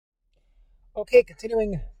Okay,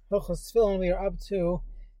 continuing Hilchos Tefillin, we are up to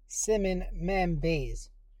Siman Mem Beis.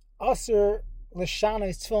 Aser l'shana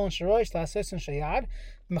is Tefillin Sharosh l'asos and Shayad.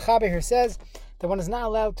 The Mechaber here says that one is not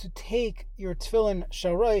allowed to take your Tefillin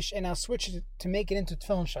Sharosh and now switch it to make it into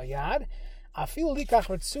Tefillin Shayad. Afil likach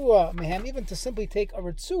ritzua mehem, even to simply take a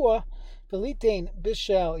ritzua, v'litein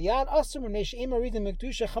bishel yad aser m'neish imaridim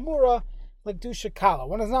mekdusha chamura l'kedusha kala.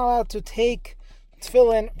 One is not allowed to take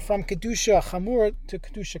tefillin from kedusha chamura to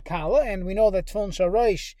kedusha kala, and we know that tefillin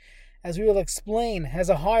sharosh, as we will explain, has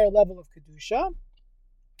a higher level of kedusha.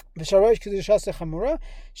 The sharosh kedusha chamura,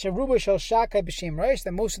 sharuba shel shakai b'shem rosh,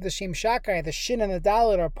 that most of the shem shakai, the shin and the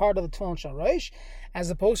dalet, are part of the tefillin sharosh,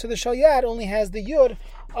 as opposed to the shel yad only has the yud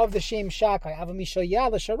of the shem shakai. Avami shel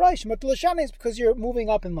yad the sharosh, but l'shana is because you're moving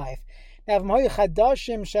up in life. Now, what if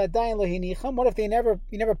you never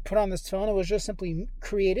put on this tefillin, it was just simply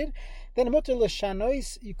created? Then you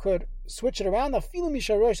could switch it around.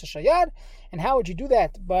 And how would you do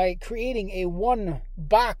that? By creating a one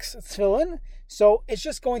box tefillin. So it's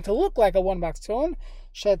just going to look like a one box tefillin.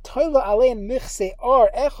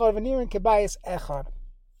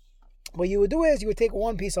 What you would do is you would take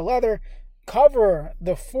one piece of leather, cover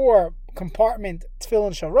the 4 compartment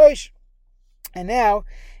tefillin sharosh, and now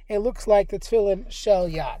it looks like the tefillin shel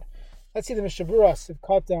yad. Let's see the Mishaburas of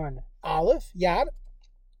Katan Aleph Yad.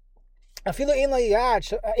 Even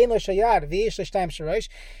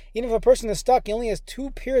if a person is stuck, he only has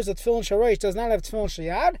 2 pairs of tefillin sharosh, does not have tefillin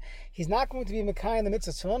shayad, he's not going to be mekai in the midst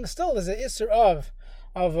of tefillin. Still, there's an isser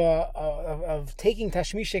of taking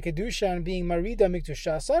tashmisha kedusha and being marida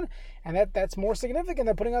mikdushasan, and that's more significant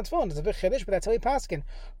than putting on tefillin. It's a bit chiddush, but that's how he paskin.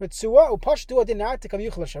 Ritzua upashtu adinat tekam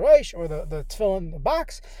yuchla sharosh, or the tefillin, the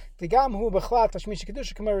box. The gam hu bechlat tashmisha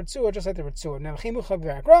kedusha kamar ritzua, just like the ritzua. Now chimucha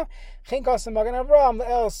v'akra chen kasam magen Avram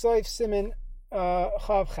el seif Siman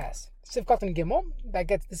chav ches sif katan gimel.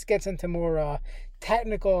 This gets into more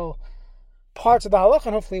technical parts of the halach,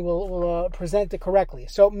 and hopefully we'll present it correctly.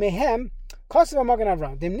 So mehem kasav magen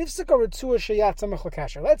Avram dem nifsika ritzua shayat samach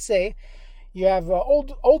l'kasher. Let's say you have an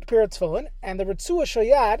old pair of tefillin, and the ritzua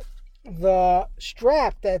shayad, the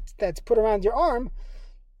strap that's put around your arm,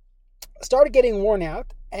 started getting worn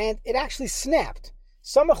out, and it actually snapped.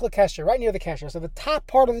 Samach l'kasher, right near the kasher. So the top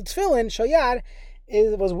part of the tefillin shayad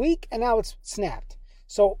was weak, and now it's snapped.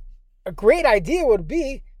 So a great idea would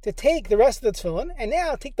be to take the rest of the tefillin, and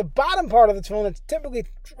now take the bottom part of the tefillin that's typically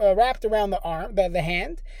wrapped around the arm, the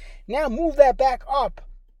hand. Now move that back up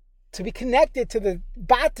to be connected to the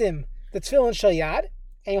bottom, the tefillin shayad,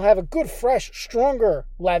 and you'll have a good, fresh, stronger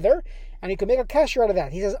leather, and you can make a kasher out of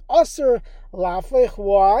that. He says, Aser laflech,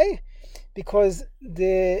 why? Because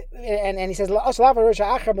he says, why?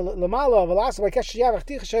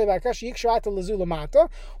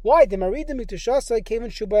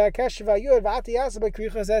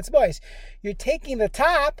 You're taking the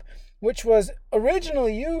top, which was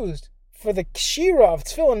originally used for the kshira of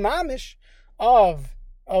tefillin mamish, of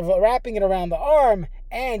wrapping it around the arm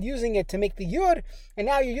and using it to make the yud, and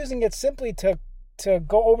now you're using it simply to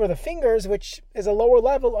go over the fingers, which is a lower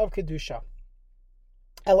level of kedusha.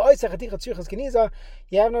 You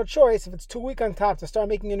have no choice. If it's too weak on top to start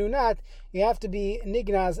making a new knot, you have to be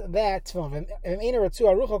nignaz that.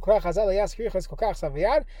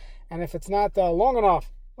 And if it's not long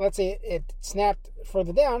enough, let's say it snapped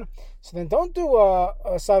further down, so then don't do a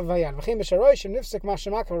savayad.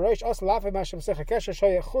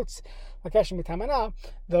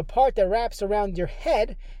 The part that wraps around your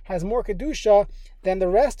head has more kedusha than the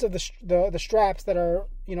rest of the straps that are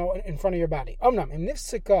in front of your body. What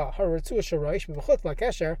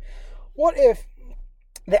if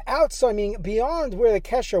the outside, meaning beyond where the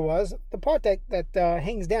kesher was, the part that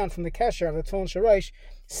hangs down from the kesher of the tefillin sharosh,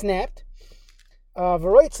 snapped? And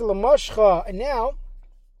now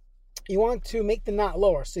you want to make the knot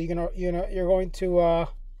lower, so you're going to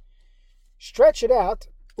stretch it out,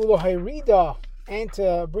 and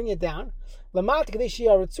to bring it down. You want to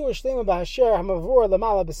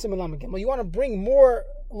bring more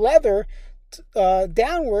leather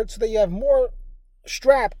downward so that you have more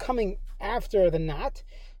strap coming after the knot.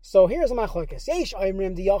 So here's a machlokes.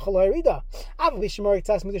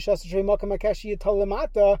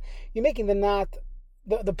 You're making the knot,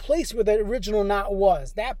 the place where the original knot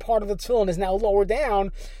was. That part of the tefillin is now lower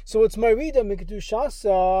down, so it's marida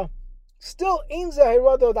mikdushasa. Still, it's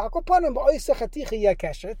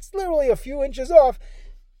literally a few inches off,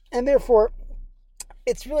 and therefore,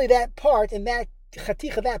 it's really that part, and that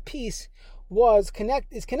chaticha, that piece, is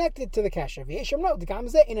connected to the kasher.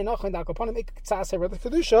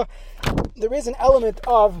 There is an element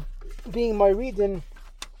of being maridin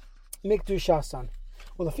mikdushasan.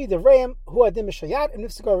 Well, the feed of Reim, who adim shayat, and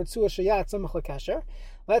nifsakar ritzua shayat samach lekasher.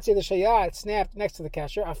 Let's say the shayat snapped next to the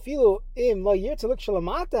kasher. Afilu im lo yir to look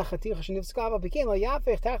shalamata chaticha shenifskava became lo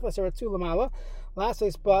yafech tachlas ritzua lamala. Last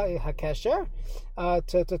place by hakesher.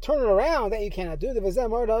 To turn it around, that you cannot do. The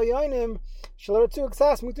v'zem ard al yoinim shalaratu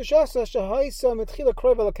exas mutushasa shahaisa mitchila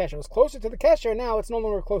kroiva lekasher. It was closer to the kasher. Now it's no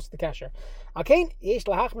longer close to the kasher. Akain yesh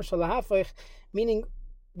lahachmer shalahafech, meaning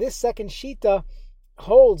this second shita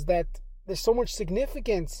holds that there's so much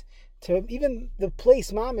significance to even the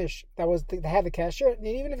place mamish that had the kasher, and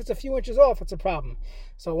even if it's a few inches off, it's a problem.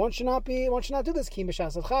 So one should not do this. Kim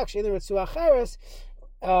b'shas adchak she'eder ritzua acheres.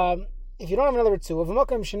 If you don't have another ritzua,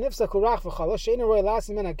 v'makam shenifsa kurach v'chala she'eder roy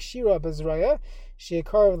lasim men akshira bezraya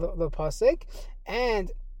she'ikar the pasek,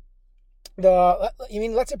 and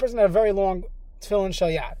let's say a person had a very long tefillin shel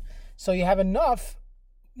yad, so you have enough.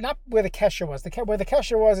 Not where the kesher was. Where the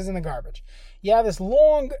kesher was is in the garbage. You have this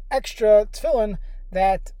long extra tefillin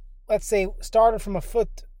that, let's say, started from a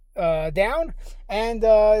foot down and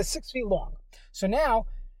is 6 feet long. So now,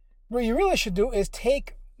 what you really should do is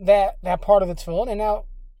take that part of the tefillin, and now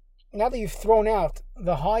that you've thrown out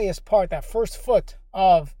the highest part, that first foot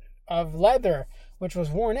of leather, which was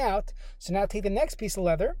worn out, so now take the next piece of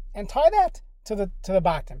leather and tie that to the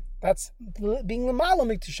bottom. That's being l'mala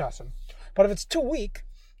miktushasim. But if it's too weak,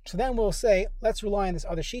 so then we'll say, let's rely on this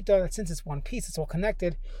other shita, that since it's one piece, it's all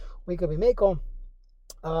connected, we could be meko.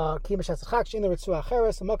 Okay.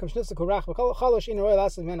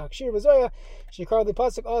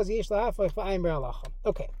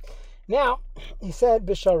 Now, he said,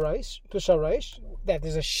 b'sharaish, that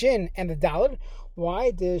there's a shin and the dalad.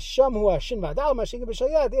 Why? The sham hu shin v'adal, mashinga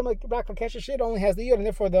b'shayad, the kasher shit only has the yud, and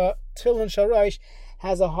therefore the tefillin sharaish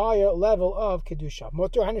has a higher level of kedusha.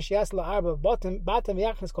 Motor hanishiyas la'arba bottom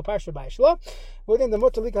yachnes kol parsha b'ayshla. Within the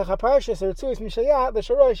motor lika chaparsha sertuis mishayat, the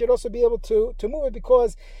sharash should also be able to move it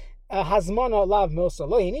because hazmana lav milsa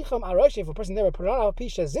lo yinicham arosh. If a person never put it on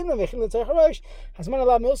pisha zimna v'chil l'tzarich harosh, hazmana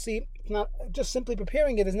lav milsi, not just simply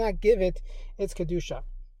preparing it does not give it its kedusha.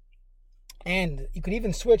 And you could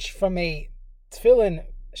even switch from a tefillin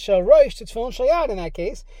sharash to tefillin shayad in that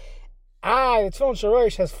case. The tefillin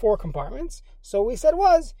sharash has 4 compartments. So we said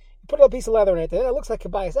you put a piece of leather in it. It looks like a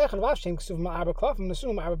bias echad v'avshem k'suv ma'arba klaf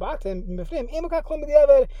m'nasum ma'arba batim m'fnim imaka klum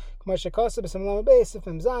b'diavad k'ma shekasa b'sam lam beis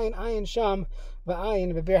ifim zayin ayin sham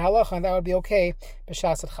v'ayin v'bir halacha, and that would be okay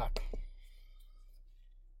b'shas adchak.